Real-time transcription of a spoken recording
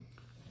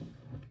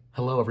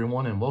Hello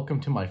everyone and welcome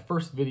to my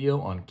first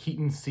video on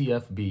Keaton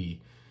CFB.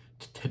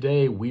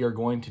 Today we are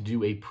going to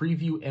do a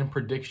preview and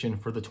prediction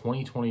for the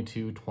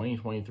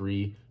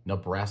 2022-2023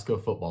 Nebraska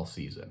football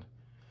season.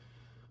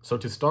 So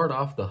to start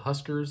off, the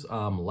Huskers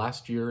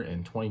last year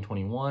in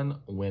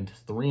 2021 went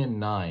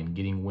 3-9,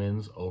 getting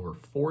wins over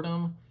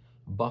Fordham,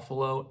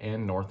 Buffalo,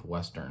 and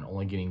Northwestern,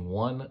 only getting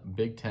one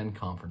Big Ten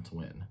conference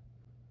win.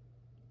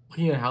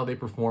 Looking at how they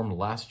performed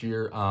last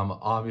year,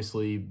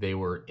 obviously they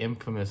were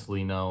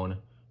infamously known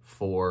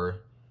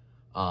for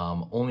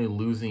only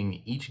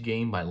losing each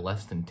game by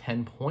less than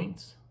 10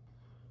 points.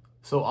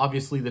 So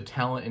obviously the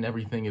talent and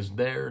everything is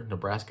there.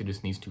 Nebraska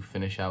just needs to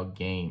finish out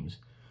games.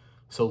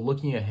 So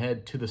looking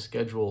ahead to the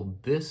schedule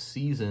this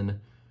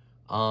season,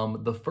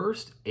 the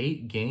first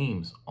 8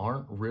 games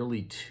aren't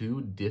really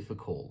too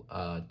difficult,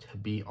 to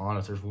be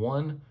honest. There's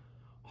one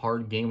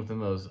hard game within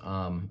those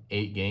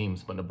 8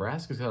 games, but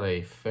Nebraska's got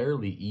a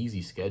fairly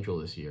easy schedule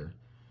this year.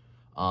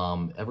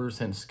 Ever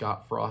since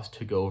Scott Frost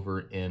took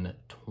over in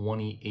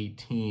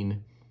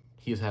 2018,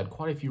 he has had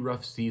quite a few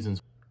rough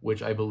seasons,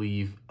 which I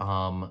believe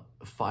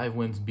 5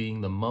 wins being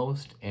the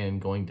most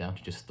and going down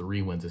to just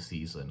 3 wins a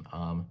season.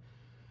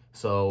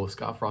 So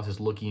Scott Frost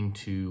is looking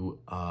to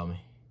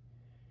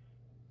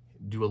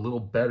do a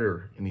little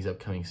better in these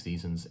upcoming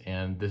seasons,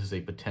 and this is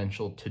a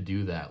potential to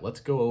do that.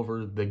 Let's go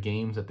over the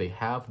games that they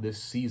have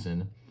this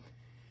season,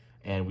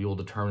 and we will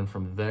determine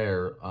from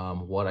there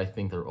what I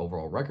think their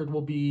overall record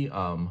will be,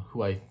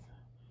 who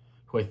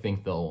I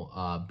think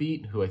they'll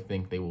beat, who I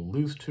think they will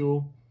lose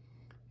to,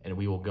 and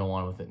we will go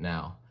on with it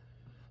now.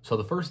 So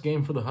the first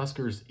game for the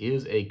Huskers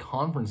is a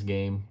conference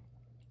game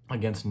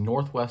against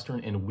Northwestern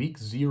in week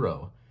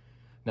 0.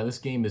 Now this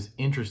game is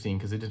interesting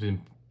because it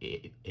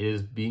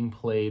is being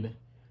played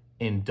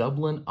in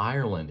Dublin,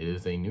 Ireland. It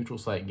is a neutral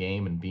site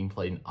game and being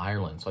played in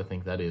Ireland, so I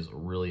think that is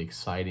really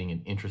exciting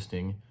and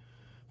interesting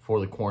for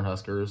the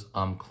Cornhuskers.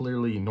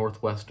 Clearly,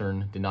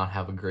 Northwestern did not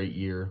have a great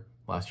year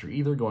last year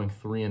either, going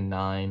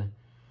 3-9.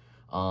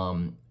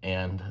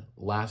 And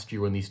last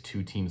year when these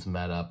two teams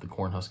met up, the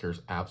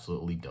Cornhuskers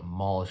absolutely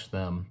demolished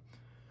them.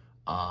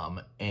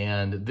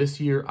 And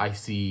this year, I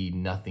see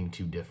nothing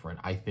too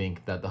different. I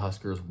think that the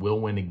Huskers will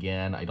win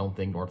again. I don't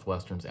think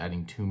Northwestern's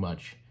adding too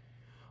much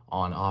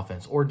on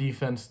offense or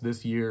defense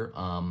this year.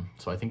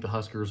 So I think the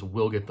Huskers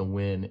will get the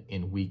win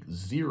in week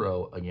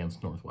 0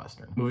 against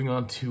Northwestern. Moving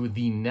on to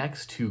the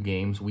next 2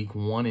 games, week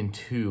 1 and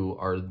 2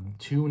 are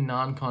 2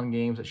 non-con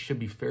games that should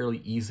be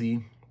fairly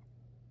easy.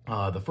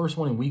 The first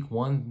one in week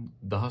 1,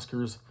 the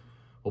Huskers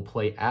will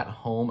play at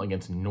home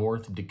against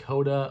North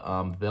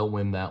Dakota. They'll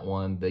win that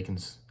one.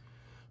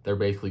 They're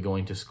basically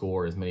going to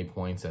score as many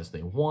points as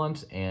they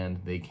want,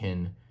 and they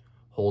can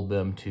hold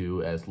them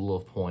to as little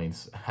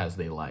points as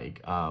they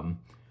like.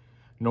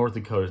 North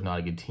Dakota is not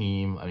a good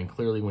team. I mean,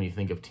 clearly when you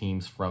think of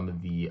teams from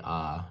the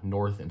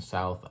North and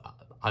South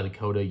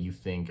Dakota, you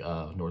think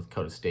of North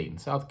Dakota State and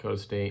South Dakota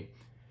State,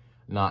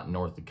 not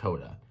North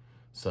Dakota.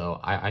 So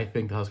I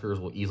think the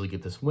Huskers will easily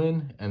get this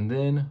win. And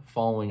then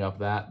following up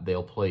that,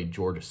 they'll play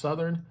Georgia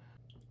Southern.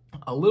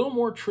 A little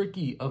more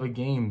tricky of a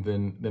game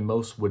than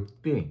most would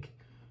think.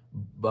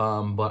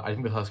 But I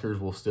think the Huskers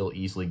will still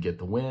easily get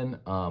the win.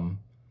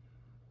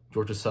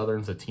 Georgia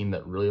Southern's a team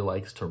that really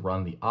likes to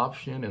run the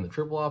option and the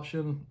triple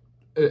option.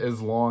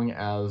 As long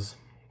as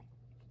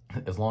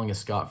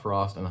Scott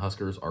Frost and the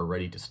Huskers are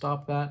ready to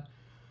stop that,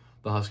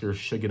 the Huskers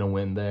should get a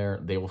win there.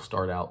 They will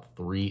start out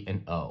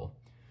 3-0.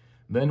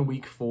 Then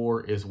week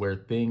 4 is where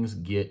things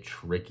get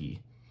tricky.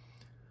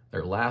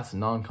 Their last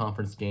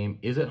non-conference game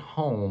is at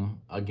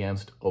home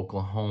against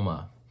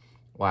Oklahoma.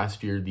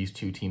 Last year, these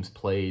two teams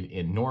played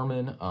in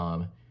Norman,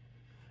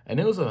 and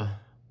it was a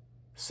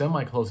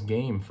semi-close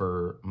game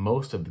for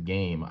most of the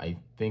game. I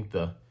think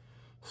the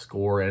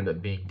score ended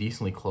up being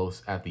decently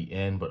close at the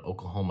end, but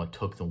Oklahoma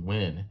took the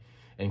win.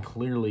 And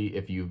clearly,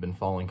 if you've been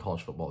following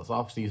college football this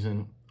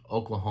offseason,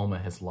 Oklahoma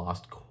has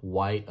lost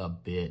quite a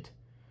bit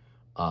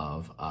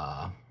of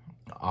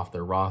off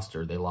their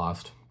roster. They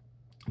lost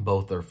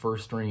both their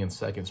first string and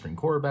second string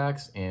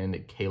quarterbacks,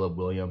 and Caleb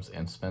Williams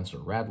and Spencer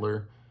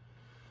Rattler.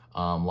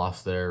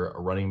 Lost their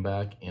running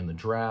back in the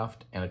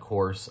draft, and of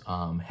course,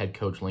 head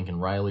coach Lincoln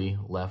Riley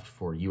left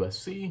for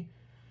USC.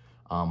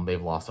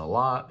 They've lost a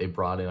lot. They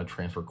brought in a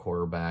transfer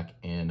quarterback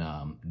in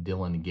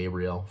Dylan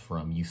Gabriel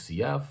from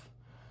UCF.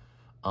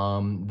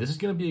 This is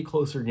going to be a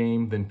closer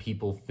game than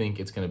people think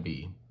it's going to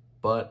be,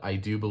 but I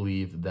do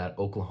believe that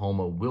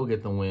Oklahoma will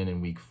get the win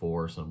in week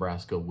 4, so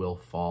Nebraska will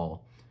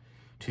fall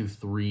to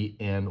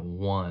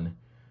 3-1.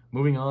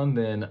 Moving on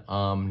then,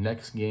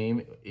 next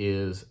game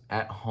is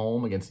at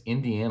home against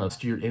Indiana.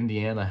 Last year,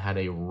 Indiana had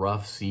a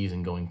rough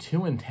season, going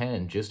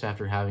 2-10 just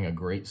after having a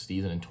great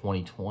season in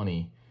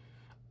 2020.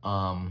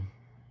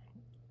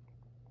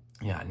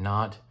 Yeah,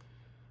 not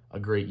a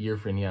great year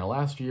for Indiana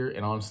last year,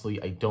 and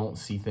honestly, I don't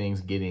see things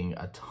getting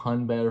a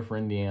ton better for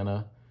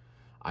Indiana.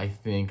 I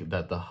think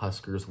that the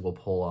Huskers will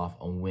pull off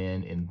a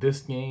win in this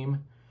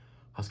game.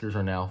 Huskers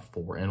are now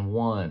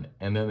 4-1,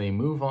 and then they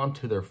move on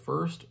to their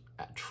first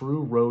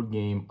true road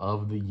game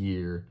of the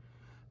year.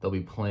 They'll be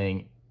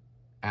playing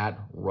at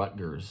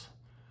Rutgers.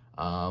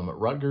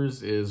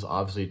 Rutgers is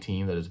obviously a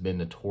team that has been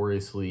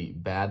notoriously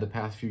bad the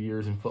past few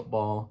years in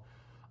football.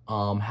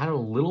 Had a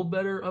little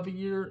better of a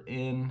year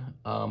in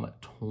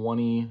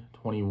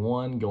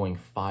 2021, going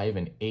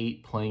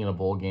 5-8, playing in a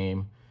bowl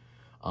game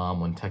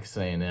when Texas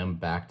A&M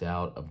backed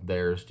out of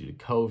theirs due to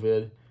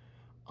COVID.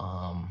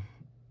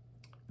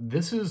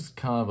 This is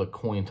kind of a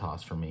coin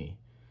toss for me.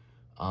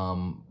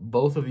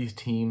 Both of these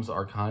teams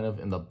are kind of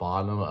in the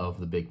bottom of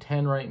the Big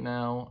Ten right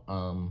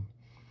now.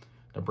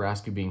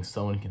 Nebraska being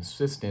so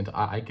inconsistent,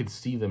 I could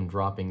see them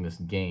dropping this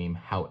game.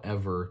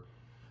 However,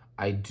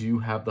 I do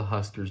have the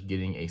Huskers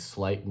getting a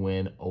slight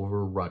win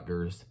over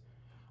Rutgers.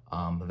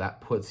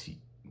 That puts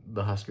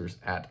the Huskers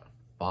at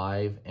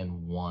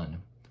 5-1.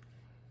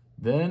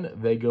 Then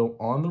they go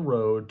on the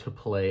road to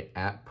play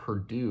at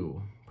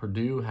Purdue.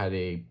 Purdue had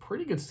a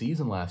pretty good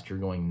season last year,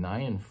 going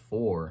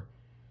 9-4.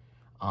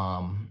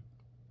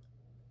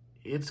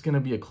 It's going to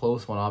be a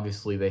close one.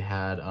 Obviously, they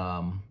had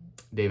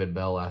David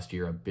Bell last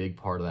year, a big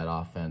part of that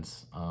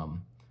offense.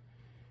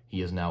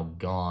 He is now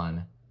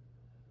gone.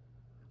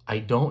 I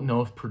don't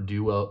know if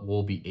Purdue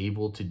will be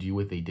able to do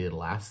what they did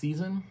last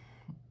season,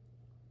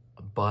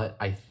 but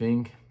I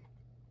think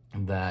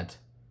that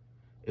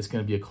it's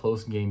going to be a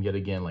close game yet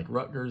again like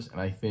Rutgers, and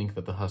I think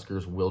that the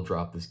Huskers will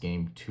drop this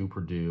game to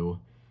Purdue.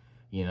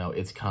 You know,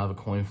 it's kind of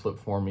a coin flip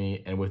for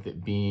me, and with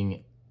it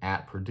being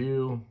at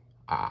Purdue,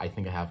 I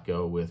think I have to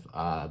go with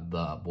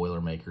the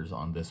Boilermakers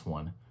on this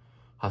one.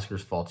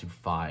 Huskers fall to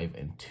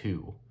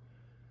 5-2.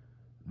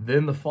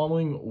 Then the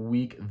following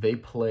week, they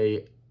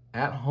play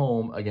at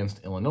home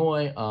against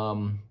Illinois.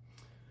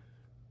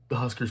 The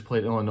Huskers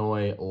played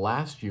Illinois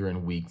last year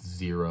in week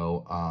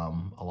 0.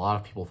 A lot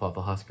of people thought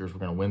the Huskers were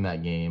going to win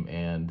that game,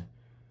 and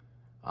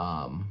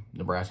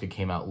Nebraska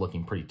came out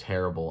looking pretty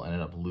terrible, ended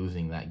up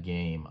losing that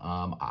game.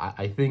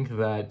 I think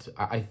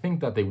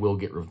that they will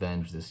get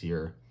revenge this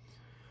year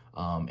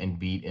and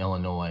beat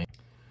Illinois.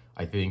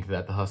 I think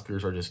that the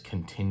Huskers are just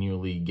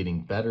continually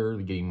getting better,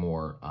 getting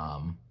more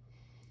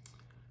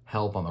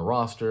help on the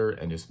roster,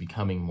 and just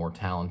becoming more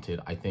talented.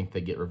 I think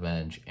they get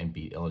revenge and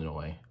beat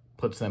Illinois.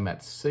 Puts them at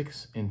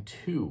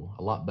 6-2,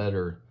 a lot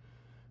better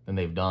than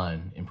they've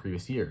done in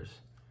previous years.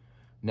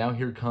 Now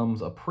here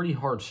comes a pretty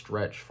hard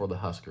stretch for the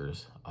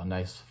Huskers, a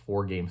nice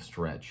 4-game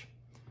stretch.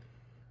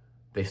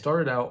 They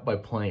started out by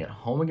playing at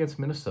home against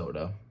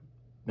Minnesota,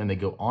 then they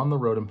go on the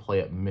road and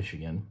play at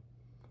Michigan,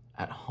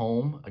 at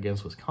home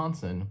against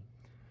Wisconsin,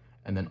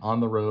 and then on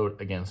the road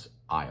against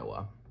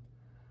Iowa.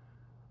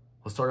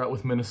 Let's start out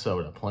with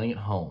Minnesota, playing at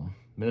home.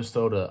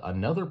 Minnesota,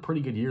 another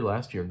pretty good year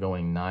last year,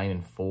 going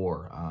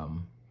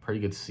 9-4. Pretty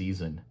good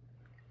season.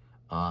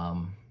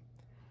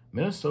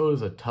 Minnesota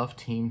is a tough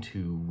team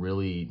to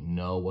really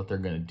know what they're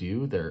going to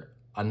do. They're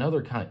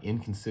another kind of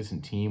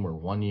inconsistent team where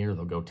one year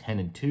they'll go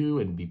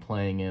 10-2 and be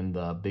playing in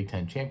the Big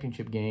Ten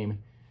championship game,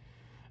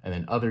 and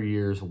then other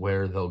years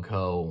where they'll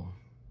go,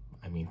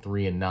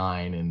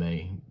 3-9, and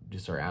they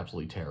just are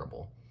absolutely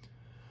terrible.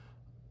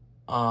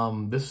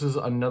 This is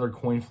another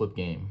coin flip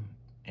game,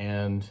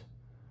 and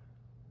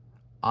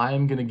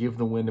I'm going to give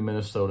the win to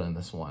Minnesota in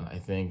this one. I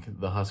think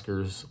the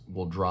Huskers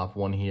will drop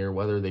one here,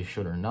 whether they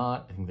should or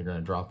not. I think they're going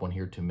to drop one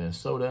here to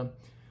Minnesota.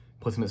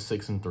 Puts them at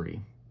 6-3.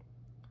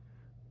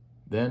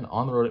 Then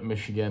on the road at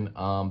Michigan,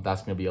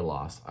 that's going to be a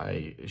loss.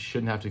 I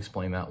shouldn't have to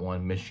explain that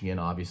one. Michigan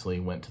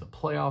obviously went to the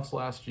playoffs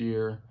last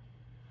year.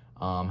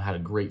 Had a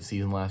great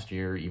season last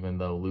year, even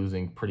though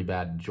losing pretty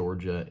bad to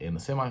Georgia in the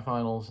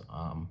semifinals.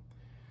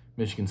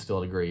 Michigan still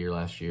had a great year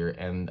last year,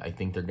 and I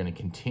think they're going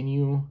to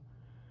continue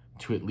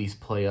to at least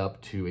play up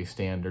to a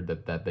standard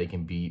that they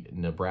can beat.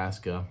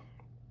 Nebraska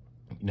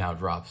now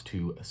drops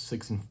to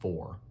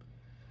 6-4.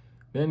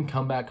 Then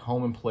come back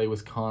home and play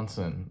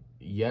Wisconsin.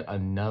 Yet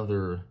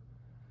another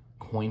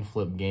coin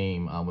flip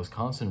game.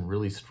 Wisconsin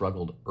really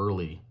struggled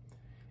early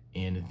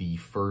in the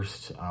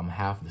first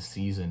half of the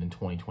season in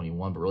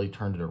 2021, but really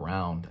turned it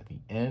around at the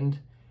end.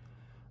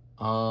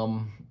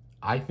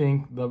 I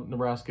think the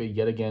Nebraska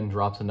yet again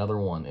drops another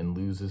one and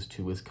loses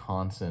to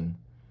Wisconsin.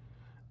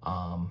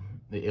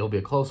 It'll be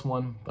a close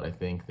one, but I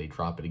think they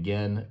drop it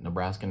again.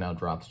 Nebraska now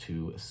drops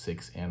to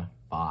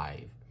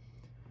 6-5.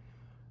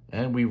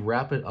 And we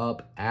wrap it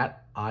up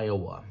at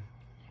Iowa.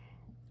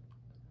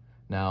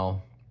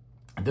 Now,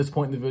 at this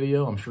point in the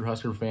video, I'm sure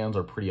Husker fans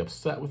are pretty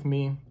upset with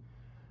me.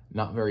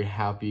 Not very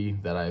happy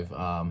that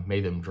I've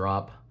made them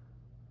drop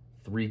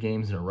 3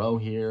 games in a row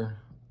here.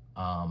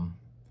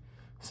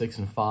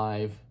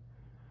 6-5.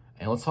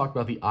 And let's talk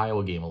about the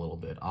Iowa game a little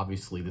bit.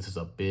 Obviously, this is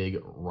a big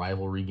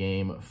rivalry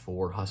game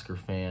for Husker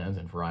fans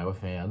and for Iowa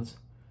fans.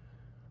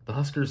 The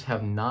Huskers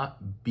have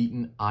not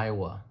beaten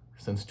Iowa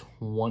since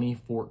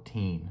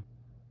 2014.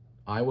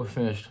 Iowa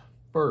finished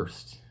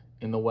first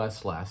in the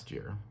West last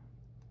year.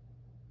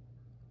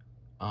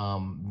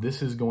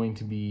 This is going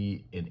to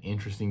be an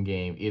interesting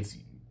game. It's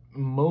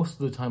most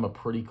of the time a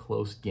pretty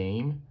close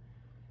game.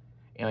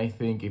 And I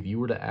think if you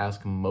were to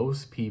ask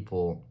most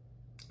people,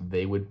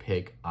 they would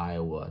pick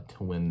Iowa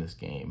to win this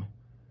game.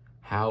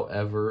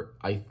 However,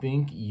 I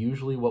think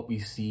usually what we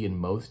see in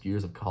most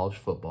years of college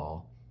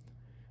football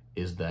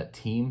is that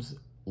teams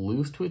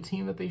lose to a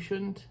team that they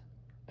shouldn't,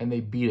 and they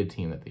beat a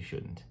team that they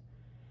shouldn't.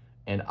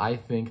 And I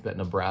think that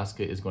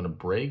Nebraska is going to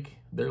break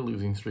their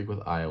losing streak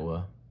with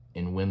Iowa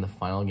and win the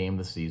final game of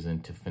the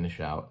season to finish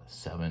out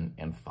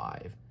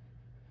 7-5.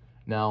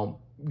 Now,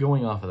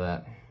 going off of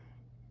that,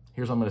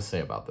 here's what I'm going to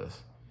say about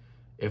this.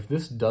 If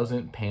this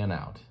doesn't pan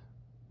out,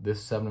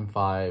 this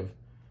 7-5,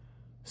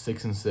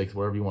 6-6,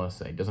 whatever you want to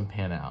say, doesn't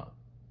pan out,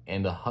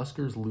 and the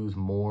Huskers lose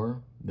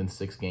more than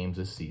 6 games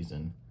this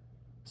season,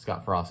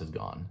 Scott Frost is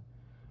gone.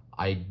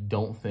 I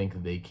don't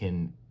think they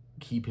can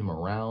keep him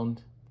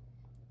around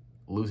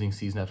losing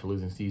season after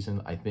losing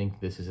season. I think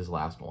this is his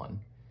last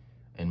one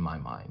in my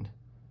mind.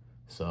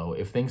 So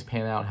if things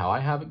pan out how I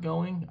have it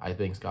going, I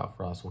think Scott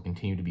Frost will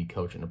continue to be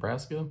coach at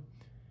Nebraska.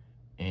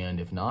 And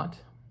if not,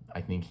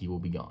 I think he will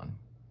be gone.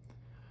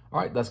 All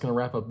right, that's going to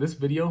wrap up this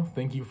video.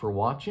 Thank you for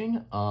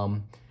watching.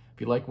 If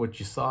you like what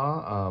you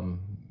saw,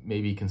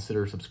 maybe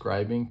consider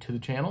subscribing to the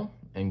channel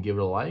and give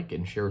it a like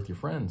and share with your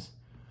friends.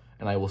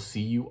 And I will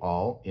see you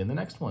all in the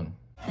next one.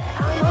 Yeah,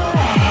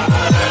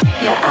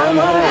 I'm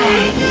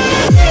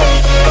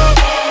alright.